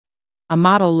A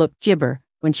model looked gibber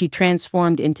when she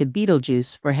transformed into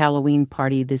Beetlejuice for Halloween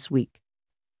party this week.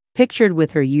 Pictured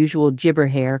with her usual gibber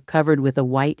hair covered with a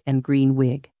white and green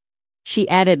wig, she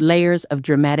added layers of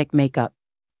dramatic makeup,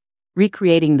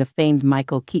 recreating the famed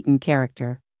Michael Keaton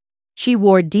character. She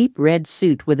wore deep red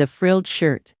suit with a frilled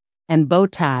shirt and bow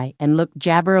tie and looked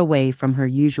jabber away from her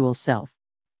usual self.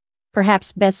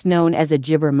 Perhaps best known as a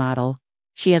gibber model,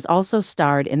 she has also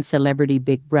starred in Celebrity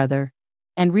Big Brother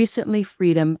and recently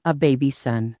freed a baby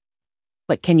son.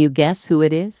 But can you guess who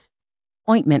it is?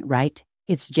 Ointment, right?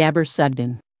 It's Rhian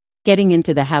Sugden. Getting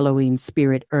into the Halloween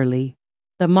spirit early,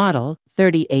 the model,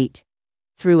 38,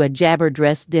 threw a jabber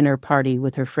dress dinner party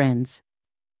with her friends.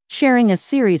 Sharing a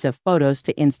series of photos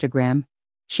to Instagram,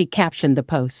 she captioned the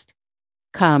post,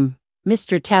 "Come,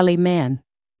 Mr. Tally Man,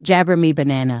 jabber me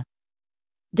banana.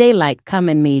 Daylight come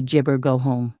and me gibber go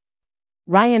home."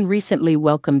 Rhian recently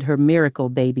welcomed her miracle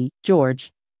baby,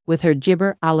 George, with her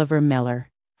gibber Oliver Mellor,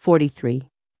 43.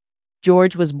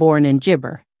 George was born in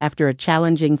gibber after a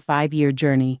challenging 5-year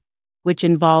journey, which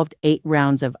involved 8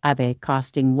 rounds of ave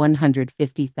costing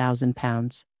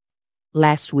 £150,000.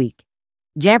 Last week,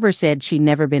 Jabber said she'd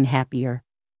never been happier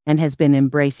and has been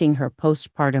embracing her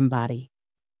postpartum body.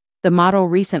 The model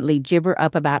recently gibbered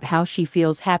up about how she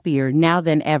feels happier now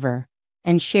than ever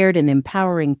and shared an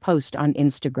empowering post on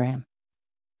Instagram.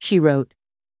 She wrote,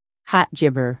 "Hot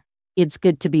gibber, it's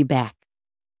good to be back.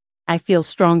 I feel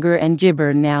stronger and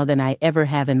gibber now than I ever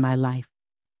have in my life."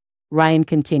 Rhian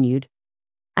continued,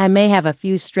 "I may have a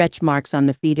few stretch marks on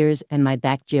the feeders and my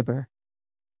back gibber,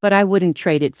 but I wouldn't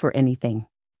trade it for anything.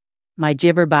 My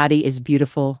gibber body is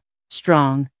beautiful,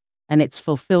 strong, and it's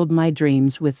fulfilled my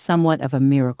dreams with somewhat of a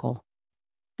miracle."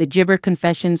 The gibber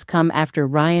confessions come after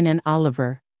Rhian and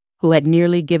Oliver, who had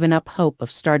nearly given up hope of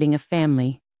starting a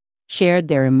family, shared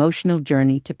their emotional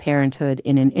journey to parenthood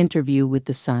in an interview with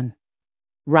The Sun.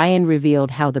 Rhian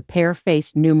revealed how the pair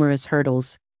faced numerous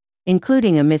hurdles,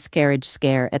 including a miscarriage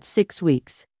scare at 6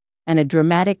 weeks and a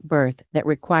dramatic birth that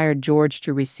required George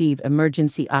to receive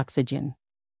emergency oxygen.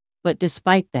 But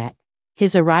despite that,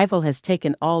 his arrival has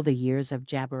taken all the years of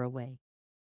jabber away.